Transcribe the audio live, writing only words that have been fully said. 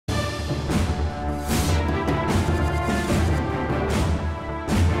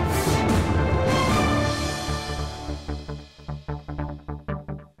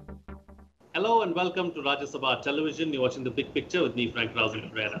Hello and welcome to Rajya Sabha Television. You're watching The Big Picture with me, Frank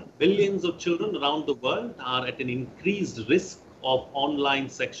Rousey Pereira. Billions of children around the world are at an increased risk of online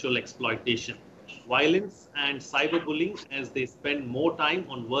sexual exploitation, violence and cyberbullying as they spend more time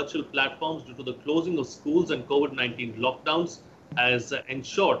on virtual platforms due to the closing of schools and COVID-19 lockdowns has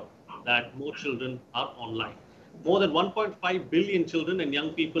ensured that more children are online. More than 1.5 billion children and young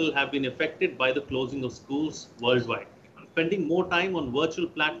people have been affected by the closing of schools worldwide. Spending more time on virtual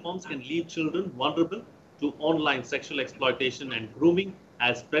platforms can leave children vulnerable to online sexual exploitation and grooming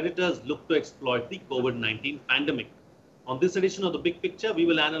as predators look to exploit the COVID-19 pandemic. On this edition of The Big Picture, we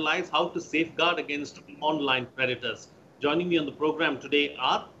will analyze how to safeguard against online predators. Joining me on the program today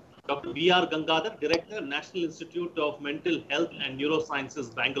are Dr. B.R. Gangadhar, Director, National Institute of Mental Health and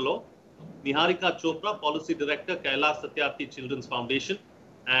Neurosciences, Bangalore; Niharika Chopra, Policy Director, Kailash Satyarthi Children's Foundation;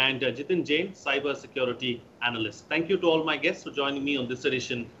 and Jiten, Jain, Cyber Security Analyst. Thank you to all my guests for joining me on this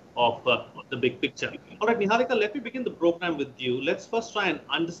edition of The Big Picture. All right, Niharika, let me begin the program with you. Let's first try and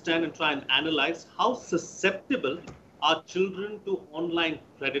understand and try and analyze how susceptible are children to online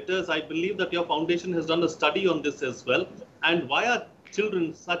predators. I believe that your foundation has done a study on this as well. And why are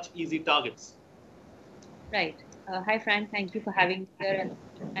children such easy targets? Right. Hi, Frank. Thank you for having me here,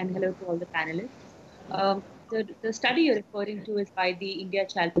 and hello to all the panelists. The study you're referring to is by the India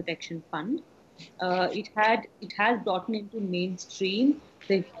Child Protection Fund. It has brought into mainstream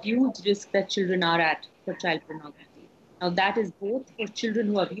the huge risk that children are at for child pornography. Now that is both for children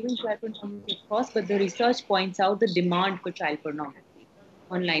who are viewing child pornography, of course, but the research points out the demand for child pornography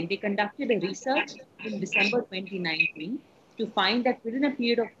online. They conducted a research in December 2019 to find that within a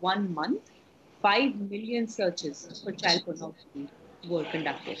period of 1 month, 5 million searches for child pornography were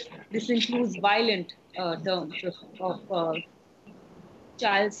conducted. This includes violent terms of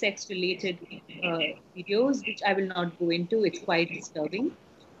child sex related videos, which I will not go into. It's quite disturbing.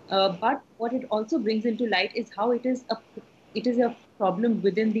 But what it also brings into light is how it is a problem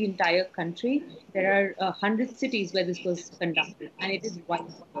within the entire country. There are 100 cities where this was conducted, and it is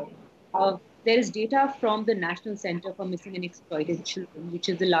widespread. There is data from the National Center for Missing and Exploited Children, which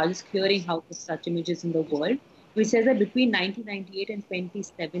is the largest clearinghouse of such images in the world, which says that between 1998 and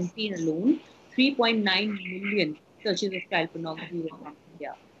 2017 alone, 3.9 million searches of child pornography were done in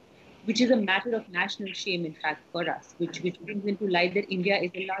India, which is a matter of national shame, in fact, for us, which brings into light that India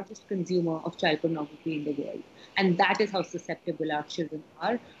is the largest consumer of child pornography in the world. And that is how susceptible our children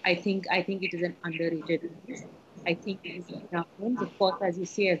are. I think it is an underrated risk. I think it is in our homes, of course, as you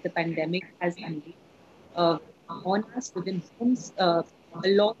say, as the pandemic has unleashed on us within homes, a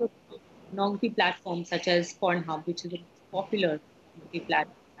lot of pornography platforms such as Pornhub, which is the most popular pornography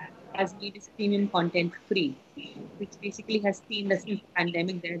platform, has made its premium content free, which basically has seen that since the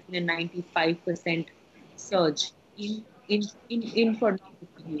pandemic there has been a 95% surge in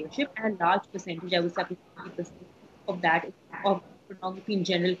pornography viewership, and a large percentage, I would say up to 50% of that of pornography in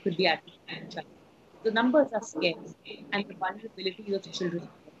general could be attributed to child. The numbers are scary, and the vulnerability of children.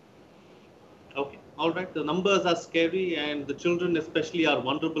 Okay, all right. The numbers are scary and the children especially are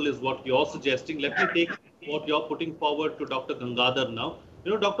vulnerable is what you're suggesting. Let me take what you're putting forward to Dr. Gangadhar now.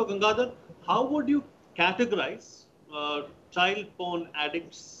 Dr. Gangadhar, how would you categorize child porn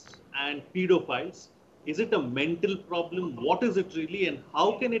addicts and pedophiles? Is it a mental problem? What is it really and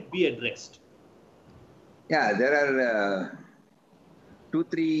how can it be addressed? Yeah, there are two,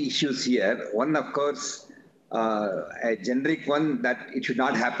 three issues here. One, of course, a generic one that it should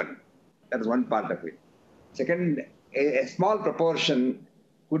not happen. That is one part of it. Second, a small proportion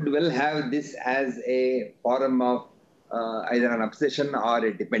could well have this as a form of either an obsession or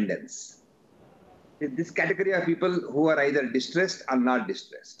a dependence. This category of people who are either distressed or not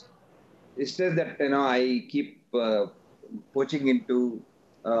distressed. Distressed that, I keep poaching into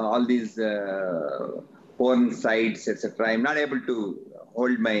all these porn sites, etc. I'm not able to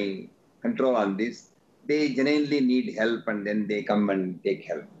hold my control on this. They genuinely need help and then they come and take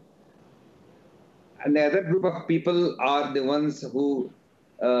help. And the other group of people are the ones who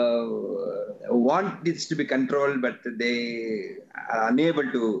want this to be controlled, but they are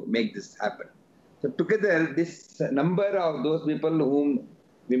unable to make this happen. So together, this number of those people whom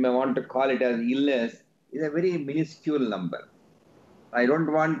we may want to call it as illness is a very minuscule number. I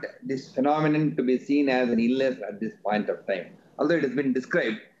don't want this phenomenon to be seen as an illness at this point of time. Although it has been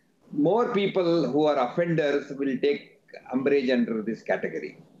described, more people who are offenders will take umbrage under this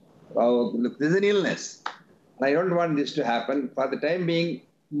category. Oh, look, this is an illness. I don't want this to happen. For the time being,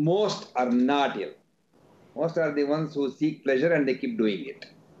 most are not ill. Most are the ones who seek pleasure and they keep doing it.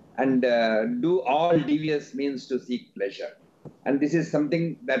 And do all devious means to seek pleasure. And this is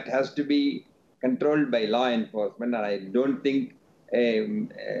something that has to be controlled by law enforcement. And I don't think it's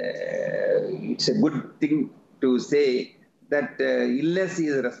a good thing to say that illness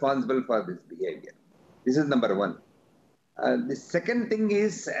is responsible for this behavior. This is number one. The second thing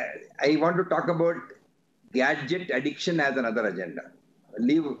is, I want to talk about gadget addiction as another agenda.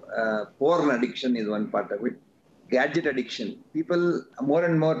 Leave porn addiction is one part of it. Gadget addiction. People, more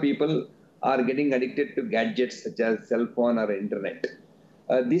and more people are getting addicted to gadgets such as cell phone or internet.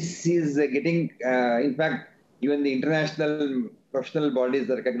 This is getting, in fact, even the international professional bodies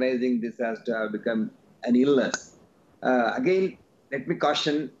are recognizing this as to have become an illness. Again, let me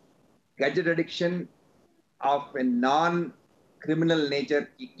caution, gadget addiction of a non-criminal nature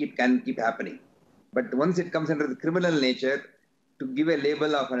can keep happening. But once it comes under the criminal nature, to give a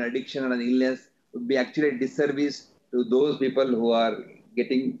label of an addiction or an illness would be actually a disservice to those people who are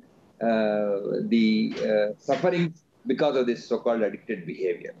getting the suffering because of this so-called addicted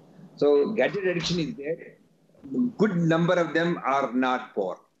behavior. So gadget addiction is there. Good number of them are not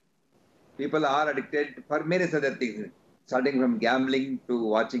poor. People are addicted for various other things, starting from gambling to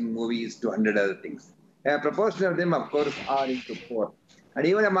watching movies to 100 other things. A proportion of them, of course, are into porn. And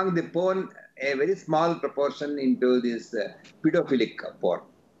even among the porn, a very small proportion into this pedophilic porn.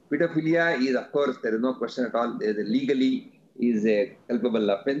 Pedophilia is, of course, there is no question at all, legally is a culpable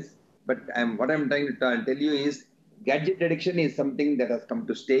offense. But what I'm trying to tell you is gadget addiction is something that has come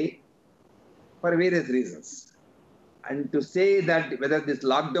to stay for various reasons. And to say that whether this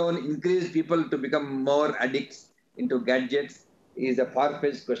lockdown increased people to become more addicts into gadgets is a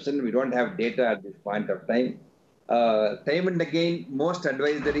far-fetched question. We don't have data at this point of time. Time and again, most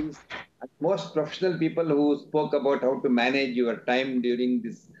advisories, most professional people who spoke about how to manage your time during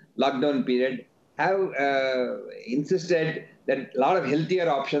this lockdown period have insisted that a lot of healthier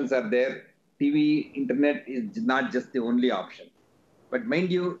options are there. TV, internet is not just the only option. But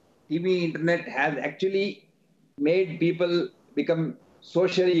mind you, TV, internet has actually made people become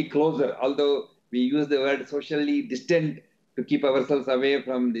socially closer, although we use the word socially distant to keep ourselves away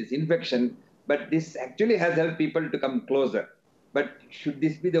from this infection, but this actually has helped people to come closer. But should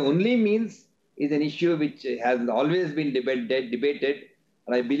this be the only means is an issue which has always been debated,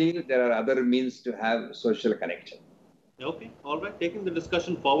 and I believe there are other means to have social connection. Okay, all right, taking the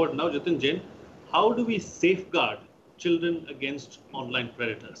discussion forward now, Jiten, Jain, how do we safeguard children against online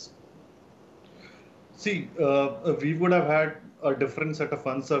predators? See, we would have had a different set of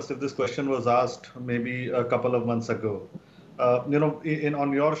answers if this question was asked maybe a couple of months ago.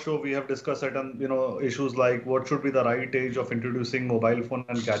 On your show, we have discussed certain, issues like what should be the right age of introducing mobile phone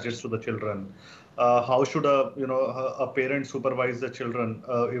and gadgets to the children. How should a parent supervise the children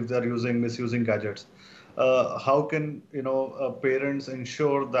if they're misusing gadgets? How can, parents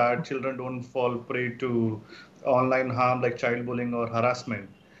ensure that children don't fall prey to online harm like child bullying or harassment?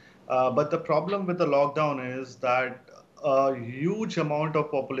 But the problem with the lockdown is that a huge amount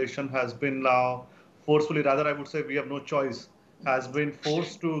of population has been now forcefully, rather I would say we have no choice, has been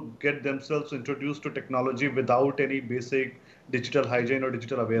forced to get themselves introduced to technology without any basic digital hygiene or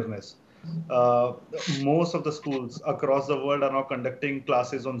digital awareness. Uh, Most of the schools across the world are now conducting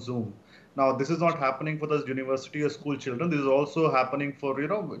classes on Zoom. Now, this is not happening for the university or school children. This is also happening for,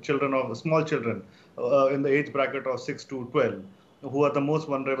 children of small children in the age bracket of 6 to 12, who are the most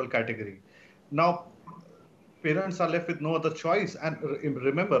vulnerable category. Now, parents are left with no other choice. And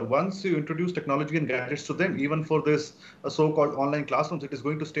remember, once you introduce technology and gadgets to them, even for this so-called online classrooms, it is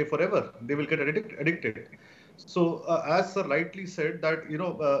going to stay forever. They will get addicted. So, as sir rightly said, that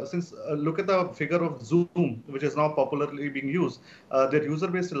since look at the figure of Zoom, which is now popularly being used, their user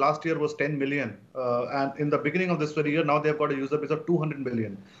base last year was 10 million, and in the beginning of this very year, now they've got a user base of 200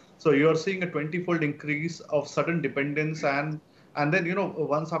 million. So you are seeing a 20-fold increase of sudden dependence, and then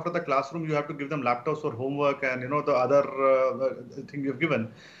once after the classroom, you have to give them laptops for homework and the other thing you've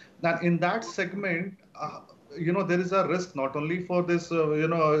given. Now, in that segment, there is a risk not only for this,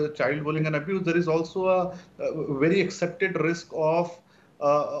 child bullying and abuse. There is also a very accepted risk of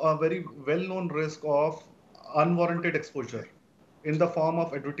a very well-known risk of unwarranted exposure in the form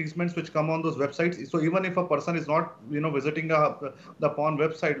of advertisements which come on those websites. So even if a person is not, visiting the porn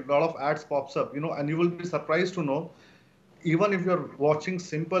website, a lot of ads pops up, and you will be surprised to know, even if you're watching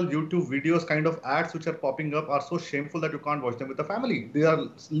simple YouTube videos, kind of ads which are popping up are so shameful that you can't watch them with the family. They are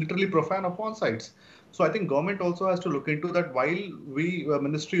literally profane of porn sites. So I think government also has to look into that. While we,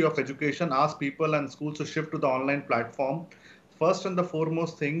 Ministry of Education, ask people and schools to shift to the online platform, first and the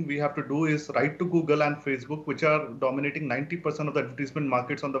foremost thing we have to do is write to Google and Facebook, which are dominating 90% of the advertisement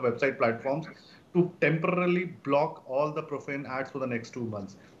markets on the website platforms, to temporarily block all the profane ads for the next 2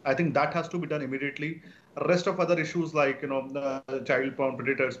 months. I think that has to be done immediately. Rest of other issues like the child porn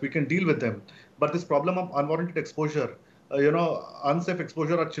predators, we can deal with them. But this problem of unwarranted exposure, unsafe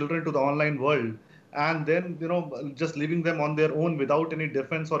exposure of children to the online world, and then just leaving them on their own without any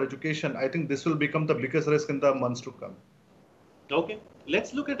defense or education, I think this will become the biggest risk in the months to come. Okay,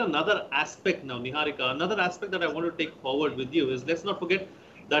 let's look at another aspect now, Niharika. Another aspect that I want to take forward with you is, let's not forget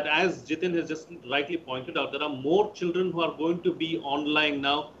that, as Jiten has just rightly pointed out, there are more children who are going to be online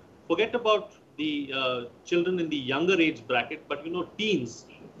now. Forget about the children in the younger age bracket, but teens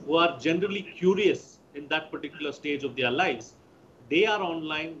who are generally curious in that particular stage of their lives. They are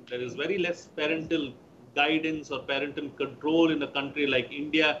online. There is very less parental guidance or parental control in a country like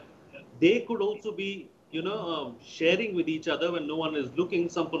India. They could also be sharing with each other, when no one is looking,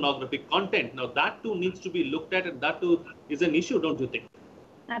 some pornographic content. Now that too needs to be looked at, and that too is an issue, don't you think?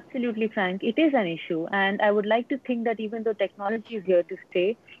 Absolutely, Frank. It is an issue. And I would like to think that even though technology is here to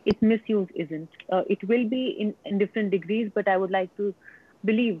stay, its misuse isn't. It will be in different degrees, but I would like to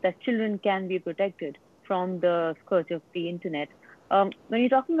believe that children can be protected from the scourge of the internet. When you're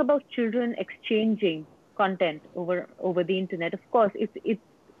talking about children exchanging content over the internet, of course,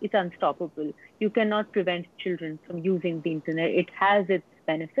 it's unstoppable. You cannot prevent children from using the internet. It has its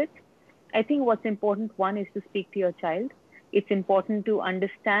benefits. I think what's important, one, is to speak to your child. It's important to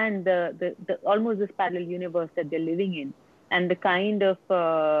understand the almost this parallel universe that they're living in, and the kind of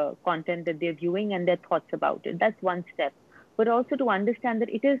content that they're viewing and their thoughts about it. That's one step. But also to understand that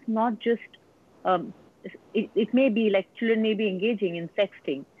it is not just, it may be like children may be engaging in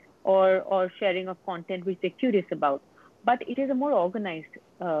sexting or sharing of content which they're curious about, but it is a more organized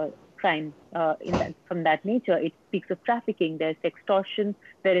crime from that nature. It speaks of trafficking, there's extortion,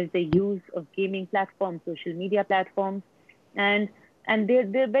 there is the use of gaming platforms, social media platforms, and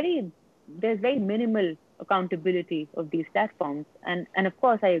there's very minimal accountability of these platforms. And of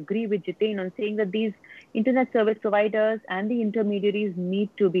course, I agree with Jiten on saying that these internet service providers and the intermediaries need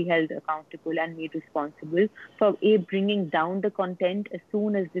to be held accountable and made responsible for bringing down the content as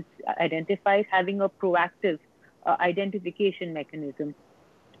soon as it's identified, having a proactive identification mechanism,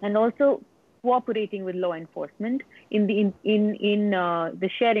 and also cooperating with law enforcement in the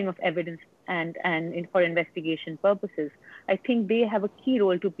sharing of evidence and for investigation purposes. I think they have a key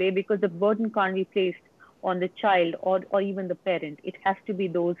role to play, because the burden can't be placed on the child or even the parent. It has to be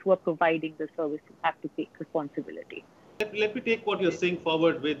those who are providing the service who have to take responsibility. Let me take what you're saying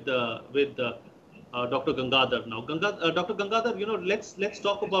forward with Dr. Gangadhar now. Dr. Gangadhar, let's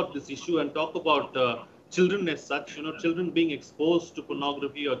talk about this issue and talk about children as such. Children being exposed to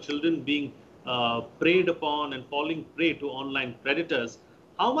pornography, or children being preyed upon and falling prey to online predators.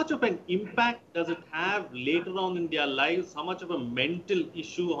 How much of an impact does it have later on in their lives? How much of a mental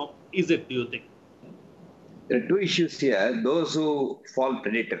issue is it, do you think? There are two issues here. Those who fall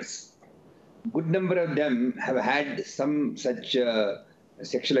predators, good number of them have had some such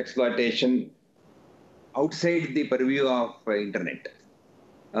sexual exploitation outside the purview of internet.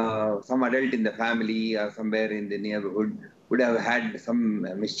 Some adult in the family or somewhere in the neighborhood would have had some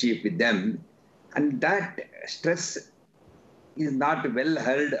mischief with them, and that stress is not well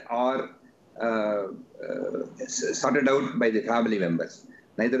heard or sorted out by the family members.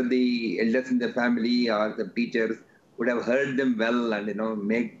 Neither the elders in the family or the teachers would have heard them well and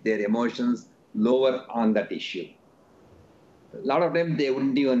make their emotions lower on that issue. A lot of them they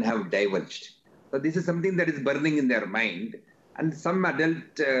wouldn't even have diverged. So this is something that is burning in their mind. And some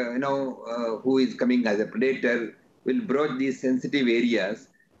adult, who is coming as a predator will broach these sensitive areas,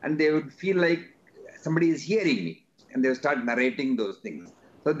 and they would feel like somebody is hearing me, and they will start narrating those things.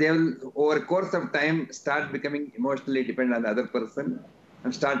 So they will, over a course of time, start becoming emotionally dependent on the other person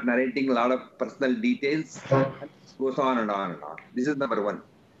and start narrating a lot of personal details. And it goes on and on and on. This is number one.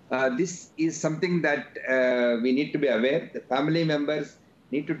 This is something that we need to be aware. The family members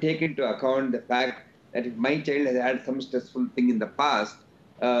need to take into account the fact that if my child has had some stressful thing in the past,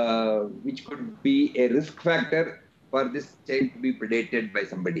 which could be a risk factor for this child to be predated by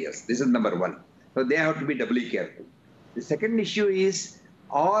somebody else. This is number one. So they have to be doubly careful. The second issue is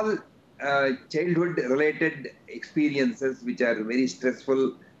all childhood-related experiences which are very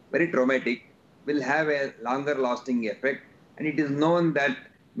stressful, very traumatic, will have a longer lasting effect. And it is known that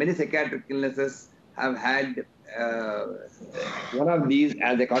many psychiatric illnesses have had one of these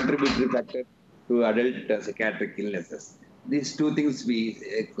as a contributory factor to adult psychiatric illnesses. These two things we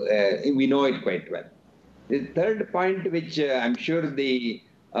know it quite well. The third point, which I'm sure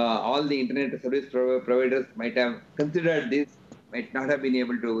all the internet service providers might have considered this, might not have been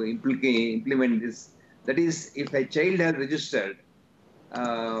able to implement this. That is, if a child has registered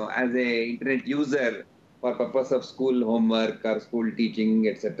as a internet user for purpose of school homework or school teaching,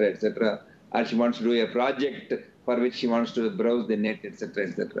 etc., or she wants to do a project for which she wants to browse the net,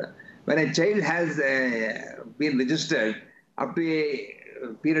 etc., When a child has been registered up to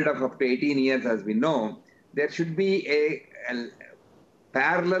a period of up to 18 years, as we know, there should be a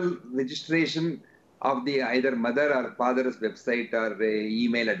parallel registration of the either mother or father's website or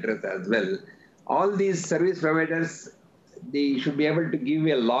email address as well. All these service providers, they should be able to give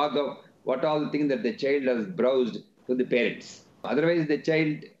a log of what all things that the child has browsed to the parents. Otherwise, the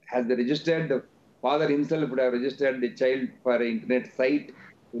child has registered, the father himself would have registered the child for an internet site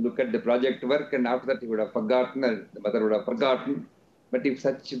to look at the project work, and after that he would have forgotten, or the mother would have forgotten. But if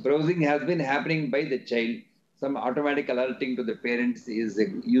such browsing has been happening by the child, some automatic alerting to the parents is a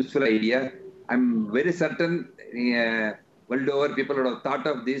useful idea. I'm very certain world over people would have thought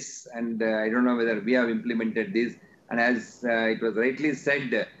of this, and I don't know whether we have implemented this. And as it was rightly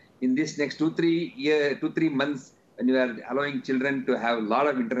said, in this next 2-3 months, when you are allowing children to have a lot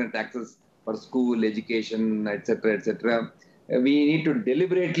of internet access for school, education, etc., we need to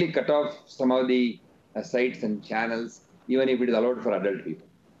deliberately cut off some of the sites and channels, even if it is allowed for adult people.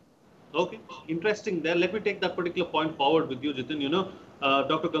 Okay, interesting there. Let me take that particular point forward with you, Jiten.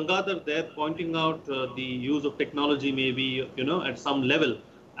 Dr. Gangadhar there pointing out the use of technology maybe, at some level,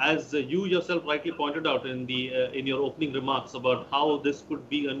 as you yourself rightly pointed out in your opening remarks about how this could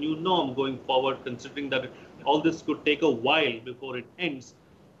be a new norm going forward, considering that all this could take a while before it ends.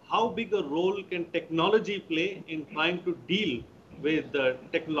 How big a role can technology play in trying to deal with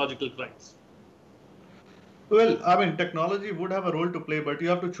technological crimes? Well, I mean, technology would have a role to play, but you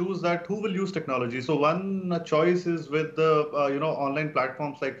have to choose that who will use technology. So one choice is with the online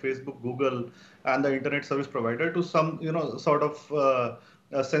platforms like Facebook, Google, and the internet service provider to some sort of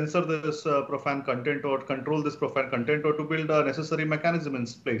censor this profane content or control this profane content, or to build a necessary mechanism in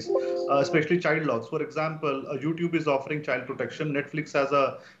place, especially child logs. For example, YouTube is offering child protection. Netflix has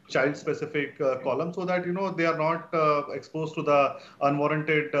a child-specific column so that they are not exposed to the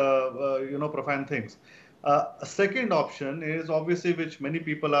unwarranted profane things. A second option is obviously, which many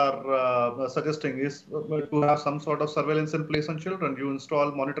people are suggesting, is to have some sort of surveillance in place on children. You install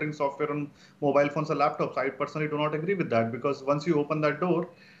monitoring software on mobile phones or laptops. I personally do not agree with that, because once you open that door,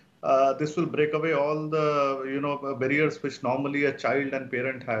 this will break away all the barriers which normally a child and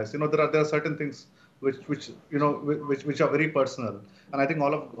parent has. There are certain things which are very personal, and I think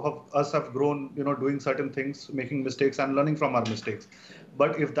all of us have grown doing certain things, making mistakes and learning from our mistakes.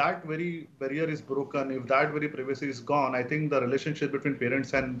 But if that very barrier is broken, if that very privacy is gone, I think the relationship between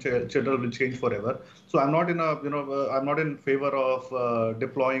parents and children will change forever. So I'm not I'm not in favor of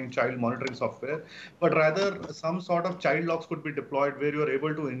deploying child monitoring software, but rather some sort of child locks could be deployed where you are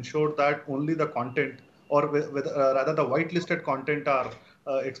able to ensure that only the content, or rather the whitelisted content, are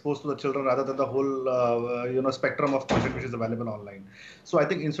exposed to the children, rather than the whole spectrum of content which is available online. So I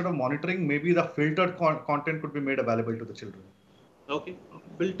think instead of monitoring, maybe the filtered content could be made available to the children. Okay,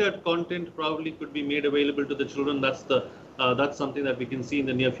 filtered content probably could be made available to the children. That's something that we can see in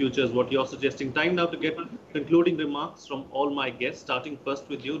the near future, is what you're suggesting. Time now to get concluding remarks from all my guests, starting first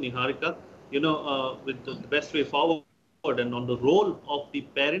with you, Niharika. With the best way forward and on the role of the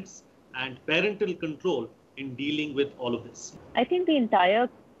parents and parental control in dealing with all of this. I think the entire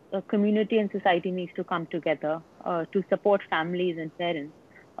community and society needs to come together to support families and parents.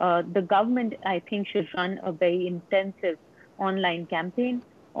 The government, I think, should run a very intensive online campaign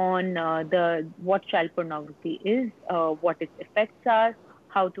on what child pornography is, what its effects are,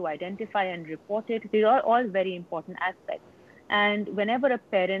 how to identify and report it. These are all very important aspects. And whenever a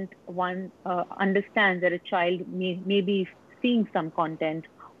parent understands that a child may be seeing some content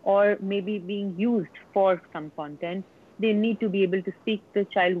or maybe being used for some content, they need to be able to speak to the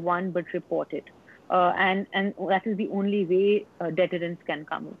child but report it. And that is the only way deterrence can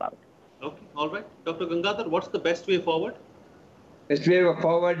come about. Okay, all right. Dr. Gangadhar, what's the best way forward? Best way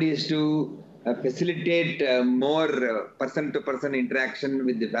forward is to facilitate more person-to-person interaction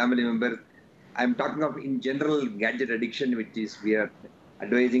with the family members. I'm talking of in general gadget addiction, which is we are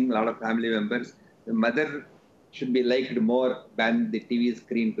advising a lot of family members. The mother should be liked more than the TV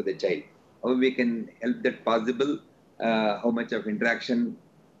screen to the child. How we can help that possible, how much of interaction,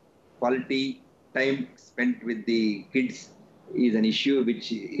 quality time spent with the kids is an issue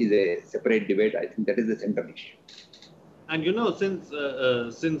which is a separate debate. I think that is the central issue. And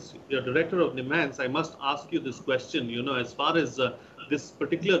since you're director of NIMHANS, I must ask you this question. As far as this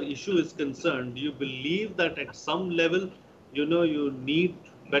particular issue is concerned, do you believe that at some level, you need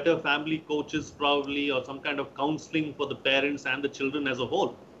better family coaches probably, or some kind of counseling for the parents and the children as a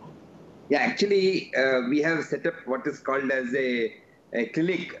whole? Yeah, actually, we have set up what is called as a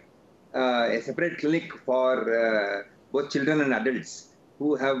clinic, a separate clinic for both children and adults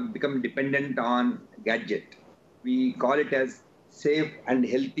who have become dependent on gadget. We call it as safe and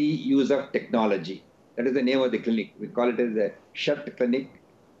healthy use of technology. That is the name of the clinic. We call it as a shut clinic.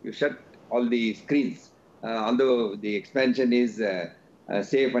 You shut all the screens. Although the expansion is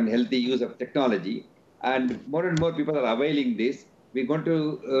safe and healthy use of technology, and more people are availing this. We're going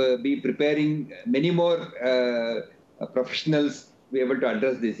to be preparing many more professionals to be able to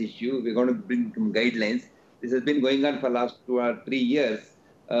address this issue. We're going to bring some guidelines. This has been going on for the last 2 or 3 years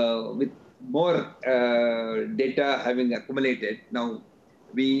with more data having accumulated. Now,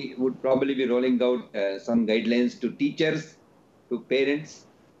 we would probably be rolling out some guidelines to teachers, to parents,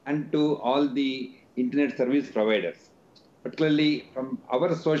 and to all the internet service providers. Particularly from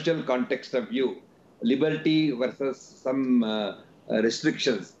our social context of view, liberty versus some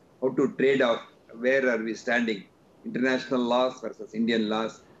restrictions, how to trade off, where are we standing, international laws versus Indian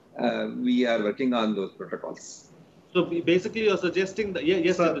laws, we are working on those protocols. So basically, you're suggesting that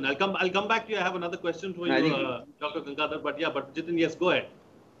yes, Jiten, I'll come back to you. I have another question for you, Dr. Gangadhar. But Jiten, yes, go ahead.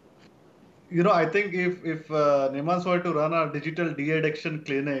 I think if NIMHANS were to run a digital de-addiction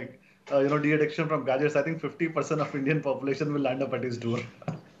clinic, de-addiction from gadgets, I think 50% of Indian population will land up at his door.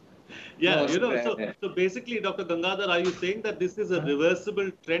 Yeah, so basically, Dr. Gangadhar, are you saying that this is a reversible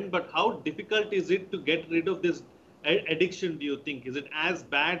trend? But how difficult is it to get rid of this addiction, do you think? Is it as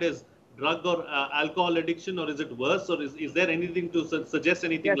bad as drug or alcohol addiction, or is it worse, or is there anything to suggest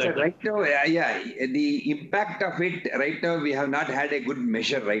anything like that? Right now, the impact of it right now, we have not had a good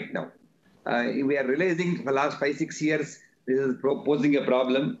measure right now. We are realizing for the last 5-6 years, this is posing a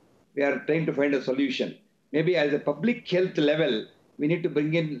problem. We are trying to find a solution. Maybe at the public health level, we need to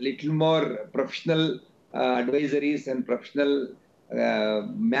bring in little more professional advisories and professional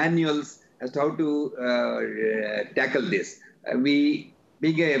manuals as to how to tackle this. We,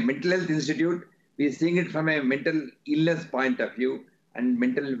 being a mental health institute, we are seeing it from a mental illness point of view and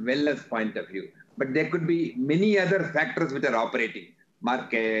mental wellness point of view. But there could be many other factors which are operating.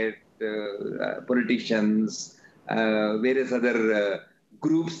 Market, politicians, various other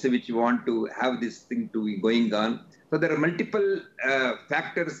groups which want to have this thing to be going on. So there are multiple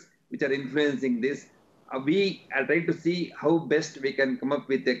factors which are influencing this. We are trying to see how best we can come up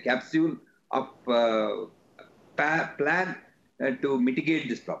with a capsule of plan to mitigate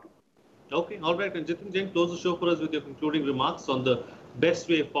this problem. Okay, all right. And Jiten, Jain, close the show for us with your concluding remarks on the best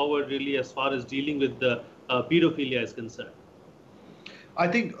way forward, really, as far as dealing with the pedophilia is concerned. I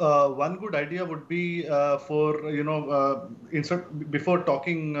think one good idea would be before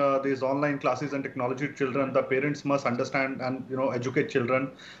talking these online classes and technology to children, the parents must understand and educate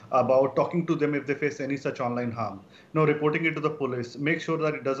children about talking to them if they face any such online harm. Reporting it to the police. Make sure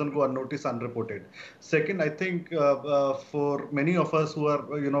that it doesn't go unnoticed, unreported. Second, I think for many of us who are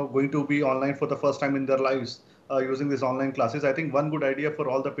going to be online for the first time in their lives, using these online classes, I think one good idea for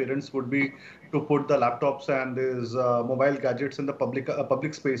all the parents would be to put the laptops and these mobile gadgets in the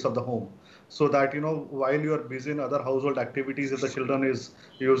public space of the home, so that while you are busy in other household activities, if the children is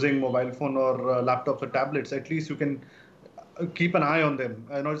using mobile phone or laptops or tablets, at least you can keep an eye on them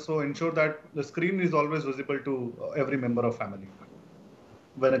and also ensure that the screen is always visible to every member of family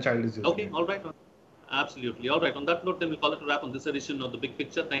when a child is using it. All right. Absolutely. All right. On that note, then we'll call it a wrap on this edition of The Big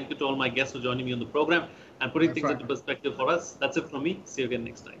Picture. Thank you to all my guests for joining me on the program and putting things into perspective for us. That's it from me. See you again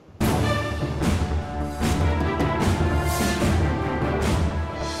next time.